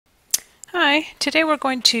Hi, today we're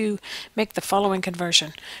going to make the following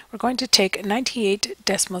conversion. We're going to take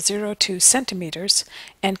 98.02 centimeters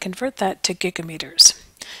and convert that to gigameters.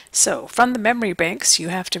 So from the memory banks, you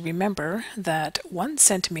have to remember that 1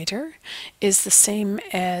 centimeter is the same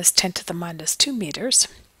as 10 to the minus 2 meters,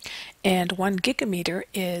 and 1 gigameter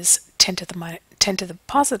is 10 to the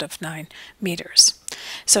positive 9 meters.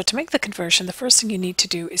 So to make the conversion, the first thing you need to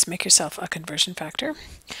do is make yourself a conversion factor.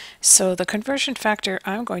 So the conversion factor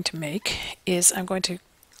I'm going to make is I'm going to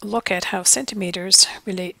look at how centimeters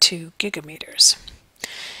relate to gigameters.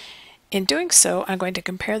 In doing so, I'm going to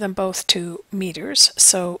compare them both to meters.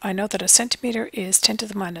 So I know that a centimeter is 10 to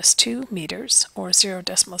the minus 2 meters, or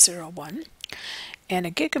 0.01, and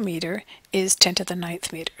a gigameter is 10 to the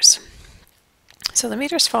ninth meters. So the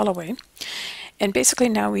meters fall away, and basically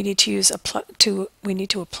now we need to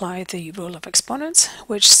apply the rule of exponents,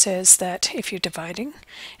 which says that if you're dividing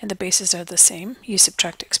and the bases are the same, you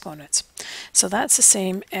subtract exponents. So that's the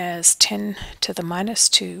same as 10 to the minus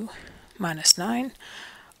 2 minus 9,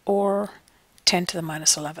 or 10 to the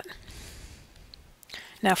minus 11.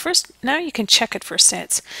 Now you can check it for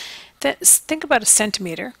sense. Think about a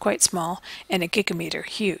centimeter, quite small, and a gigameter,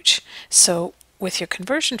 huge. So with your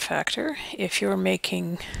conversion factor, if you're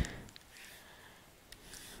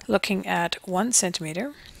looking at 1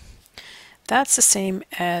 centimeter, that's the same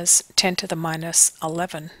as 10 to the minus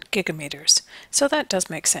 11 gigameters. So that does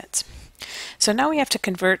make sense. So now we have to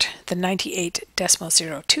convert the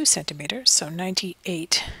 98.02 centimeters, so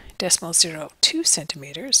 98.02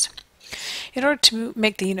 centimeters. In order to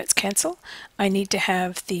make the units cancel, I need to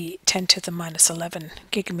have the 10 to the minus 11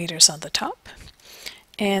 gigameters on the top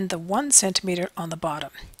and the 1 centimeter on the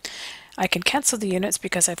bottom. I can cancel the units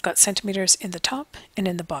because I've got centimeters in the top and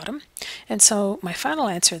in the bottom, and so my final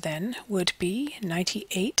answer then would be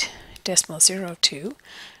 98.02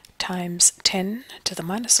 times 10 to the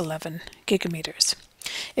minus 11 gigameters.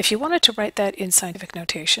 If you wanted to write that in scientific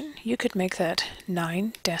notation, you could make that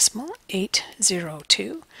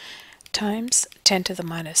 9.802 times 10 to the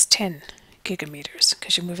minus 10 gigameters,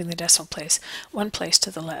 because you're moving the decimal place one place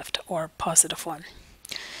to the left, or positive 1.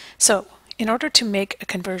 So in order to make a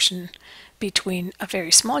conversion between a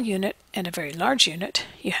very small unit and a very large unit,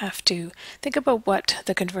 you have to think about what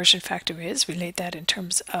the conversion factor is, relate that in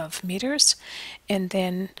terms of meters, and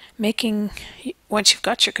then once you've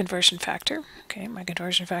got your conversion factor, okay, my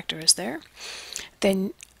conversion factor is there,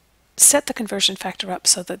 then set the conversion factor up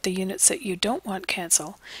so that the units that you don't want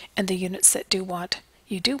cancel and the units that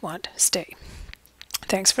you do want stay.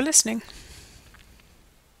 Thanks for listening.